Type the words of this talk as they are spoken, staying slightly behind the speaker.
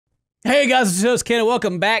Hey guys, it's CinnamonToastKen and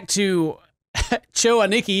welcome back to Cho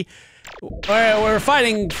Aniki. We're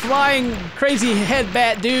fighting flying crazy head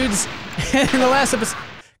bat dudes. In the last episode,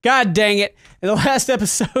 god dang it! In the last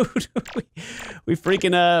episode, we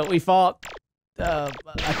fought a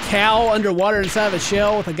cow underwater inside of a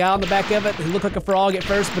shell with a guy on the back of it. He looked like a frog at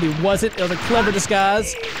first, but he wasn't. It was a clever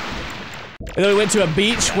disguise. And then we went to a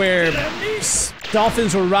beach where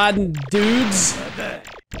dolphins were riding dudes.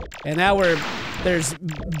 And now there's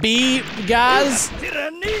bee guys.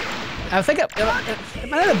 I think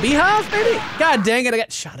am I in a beehive, maybe? God dang it, I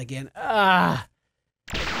got shot again.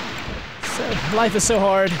 Life is so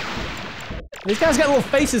hard. These guys got little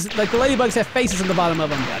faces, like the ladybugs have faces on the bottom of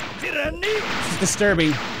them. It's disturbing.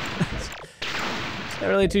 Not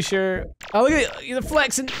really too sure. Oh, look at the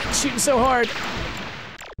flexing, shooting so hard.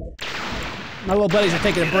 My little buddies are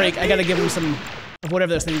taking a break. I gotta give them some of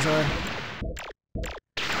whatever those things are.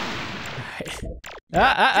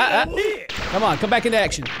 Alright. Come on, come back into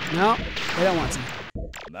action. No, they don't want to.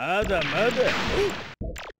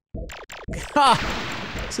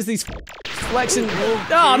 It's just these flexing.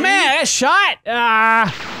 Oh man, I got shot!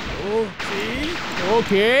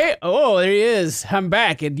 Okay. Oh, there he is. I'm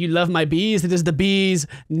back, and you love my bees? It is the bees'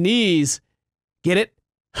 knees. Get it?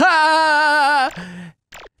 Ha!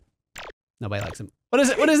 Nobody likes him. What is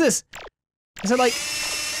it? What is this? Is it like...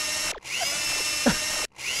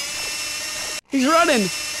 He's running!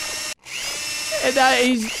 And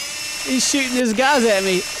he's shooting his guys at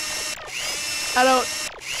me. I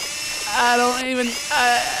don't even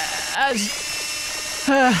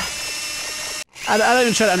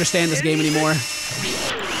try to understand this game anymore.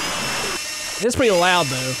 It's pretty loud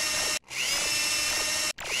though.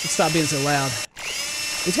 Let's stop being so loud.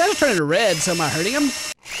 These guys are turning to red, so am I hurting them?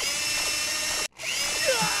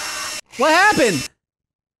 What happened?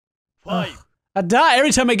 I die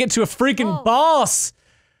every time I get to a freaking boss.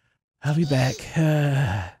 I'll be back.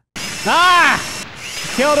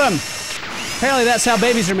 Killed him. Apparently that's how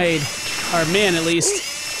babies are made. Or men, at least.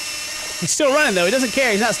 He's still running though. He doesn't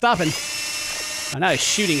care. He's not stopping. Oh, now he's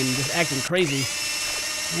shooting and just acting crazy.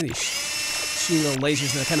 And he's shooting little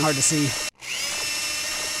lasers that are kind of hard to see.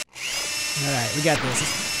 All right, we got this.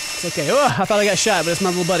 It's okay. Oh, I thought I got shot, but it's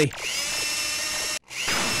my little buddy.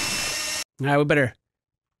 All right, we better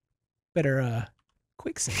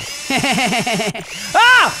quick save.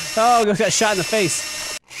 Oh, got shot in the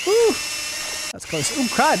face. Woo, that's close. Oh,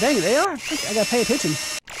 crap, dang it, they are. I gotta pay attention.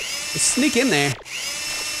 They sneak in there.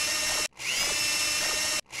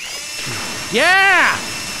 Yeah!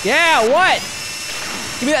 Yeah, what?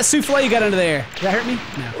 Give me that souffle you got under there. Did that hurt me?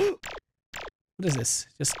 No. What is this?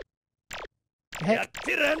 Just... Heck.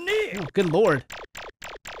 Oh, good lord.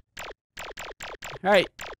 Alright.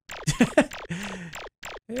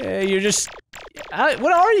 You're just...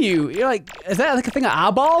 what are you? You're like... Is that like a thing of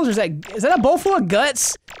eyeballs? Or is that a bowl full of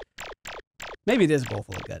guts? Maybe it is a bowl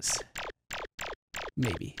full of guts.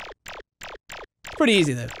 Maybe. Pretty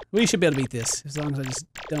easy though. We should be able to beat this as long as I just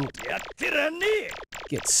don't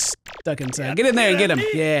get stuck inside. Get in there and get him.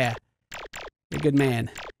 Yeah. You're a good man.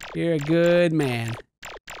 You're a good man.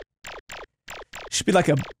 Should be like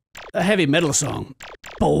a heavy metal song.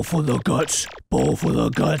 Bowl full of guts. Bowl full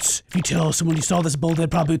of guts. If you tell someone you saw this bowl,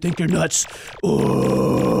 they'd probably think you're nuts.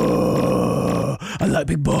 Oh, I like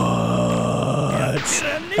big butts.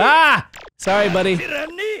 Sorry, buddy.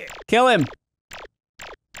 Kill him.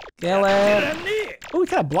 Kill him. Oh, he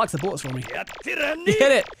kind of blocks the bullets for me.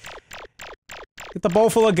 Hit it. Get the bowl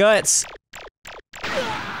full of guts.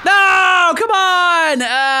 No, come on. Oh,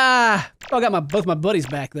 I got both my buddies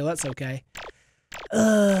back though. That's okay.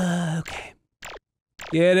 Okay.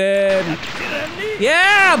 Get him.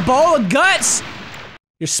 Yeah, bowl of guts.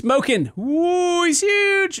 You're smoking. Ooh, he's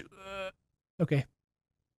huge. Okay.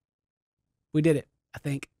 We did it, I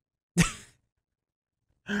think.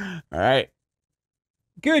 All right.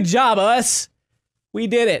 Good job, us. We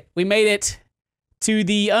did it. We made it to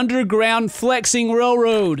the underground flexing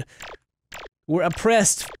railroad. We're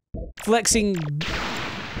oppressed flexing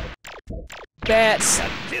bats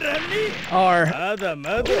are... now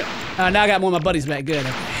I got one of my buddies back. Good.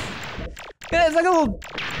 Okay. Yeah, it's like a little...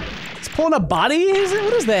 It's pulling a body? Is it?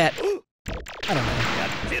 What is that? I don't know.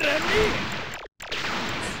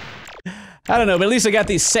 I don't know, but at least I got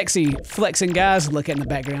these sexy flexing guys to look at in the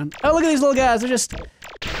background. Oh, look at these little guys. They're just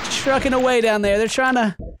trucking away down there. They're trying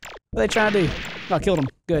to... What are they trying to do? Oh, I killed them.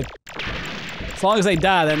 Good. As long as they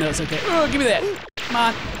die, then I know it's okay. Oh, give me that. Come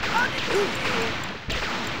on.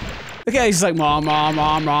 Look at he's just like, mom.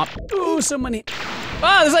 Ooh, so many.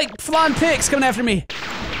 Oh, there's like flying pigs coming after me.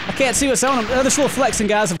 I can't see what's on them. Oh, there's little flexing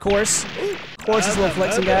guys, of course. Of course, there's little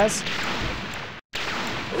flexing guys.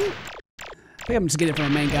 I think I'm just getting it from a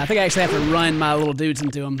main guy. I think I actually have to run my little dudes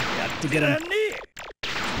into him to get him.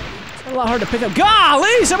 It's a lot hard to pick up.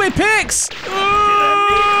 Golly, so many picks!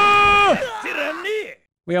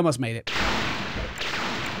 We almost made it.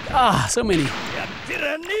 Ah, so many.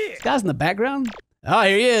 This guy's in the background? Oh,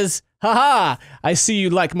 here he is. Haha! I see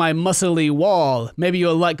you like my muscly wall. Maybe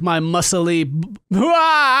you'll like my muscly. Look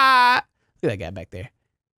at that guy back there.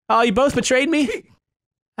 Oh, you both betrayed me?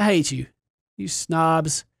 I hate you. You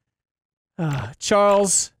snobs.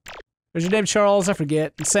 Charles. What's your name, Charles? I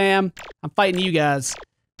forget. And Sam. I'm fighting you guys.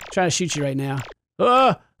 I'm trying to shoot you right now.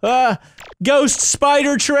 Ghost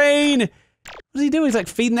spider train! What's he doing? He's like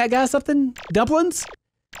feeding that guy something? Dumplings?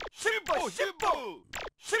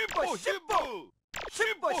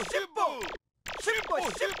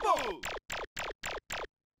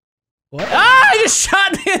 What? Ah! He just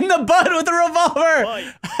shot me in the butt with a revolver!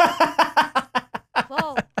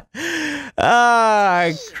 Ah,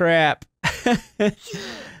 crap.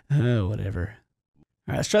 Oh, whatever.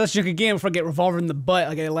 Alright, let's try this joke again before I get revolver in the butt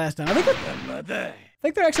like I did last time. I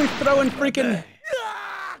think they're actually throwing freaking...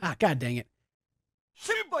 Ah, god dang it.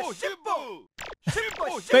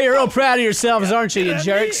 Bet you're real proud of yourselves, aren't you, you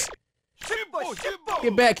jerks?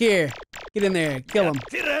 Get back here. Get in there. Kill him.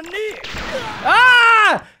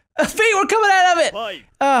 Ah! Feet were coming out of it!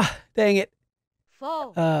 Ah, dang it.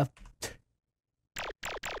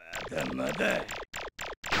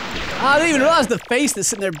 I didn't even realize the face that's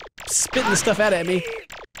sitting there spitting the stuff out at me.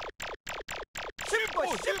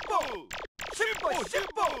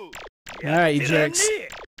 Alright, you jerks.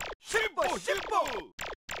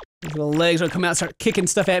 These little legs will come out and start kicking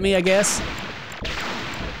stuff at me, I guess.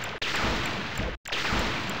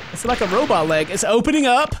 It's like a robot leg. It's opening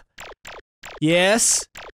up. Yes.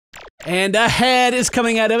 And a head is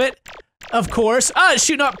coming out of it. Of course. Oh, it's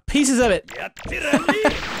shooting up pieces of it.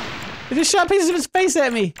 It just shot pieces of his face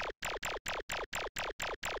at me.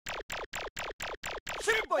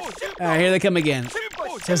 Alright, here they come again. So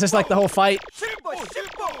it's just like the whole fight.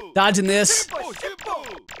 Dodging this.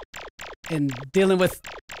 And dealing with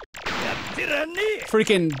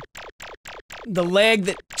freaking the leg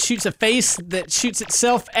that shoots a face that shoots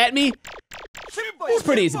itself at me. It's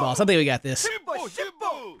pretty easy, boss. I think we got this.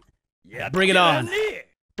 Bring it on.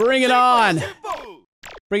 Bring it on.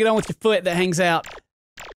 Bring it on with your foot that hangs out.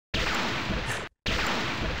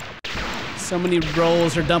 So many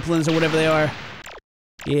rolls or dumplings or whatever they are.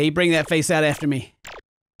 Yeah, you bring that face out after me.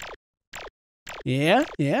 Yeah,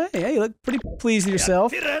 you look pretty pleased with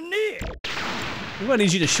yourself. I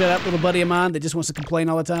need you to shut up, little buddy of mine that just wants to complain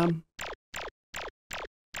all the time.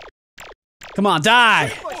 Come on,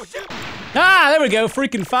 die! Ah, there we go,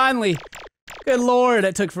 freaking finally. Good lord,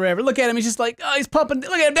 that took forever. Look at him, he's just like, oh, he's pumping.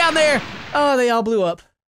 Look at him down there. Oh, they all blew up.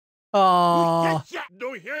 Oh.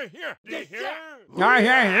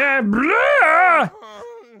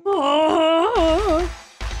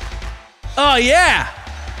 Oh, yeah.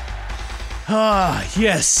 Ah,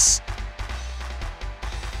 yes.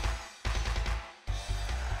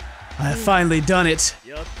 I have finally done it.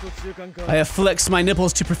 I have flexed my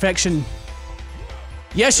nipples to perfection.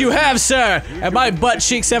 Yes, you have, sir! And my butt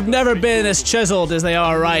cheeks have never been as chiseled as they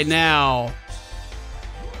are right now.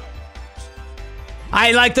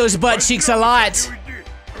 I like those butt cheeks a lot.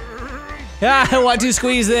 I want to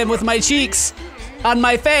squeeze them with my cheeks on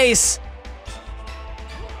my face.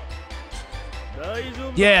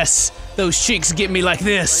 Yes, those cheeks get me like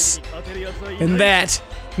this. And that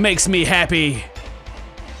makes me happy.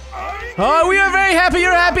 Oh, we are very happy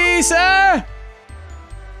you're happy, sir!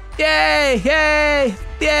 Yay, yay,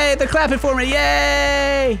 yay, they're clapping for me,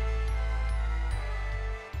 yay!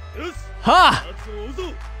 Ha!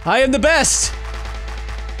 I am the best!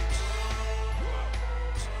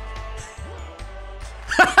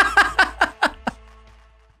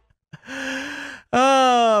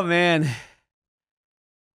 Oh, man.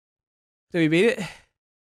 Did we beat it? Is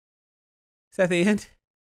that the end?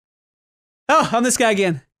 Oh, I'm this guy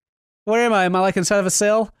again. Where am I? Am I like inside of a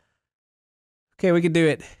cell? Okay, we can do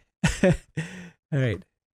it. Alright.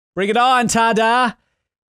 Bring it on, ta-da!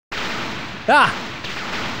 Ah!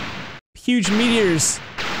 Huge meteors.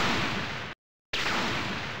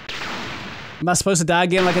 Am I supposed to die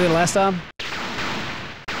again like I did last time?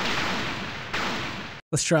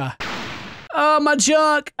 Let's try. Oh, my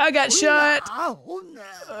junk! I got shot!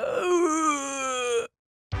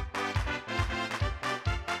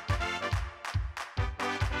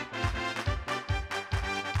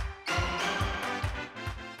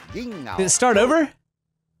 Did it start over?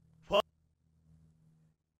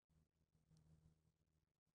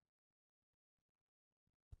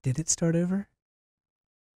 Did it start over?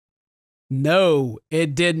 No,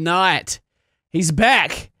 it did not. He's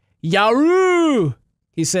back. Yaru,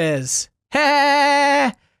 he says.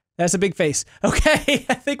 Ha! That's a big face. Okay,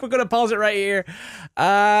 I think we're going to pause it right here.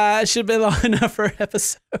 It should have been long enough for an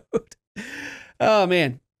episode. Oh,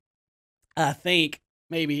 man. I think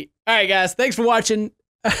maybe. All right, guys. Thanks for watching.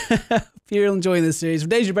 If you're enjoying this series,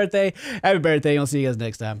 today's your birthday. Happy birthday. I'll see you guys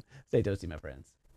next time. Stay toasty, my friends.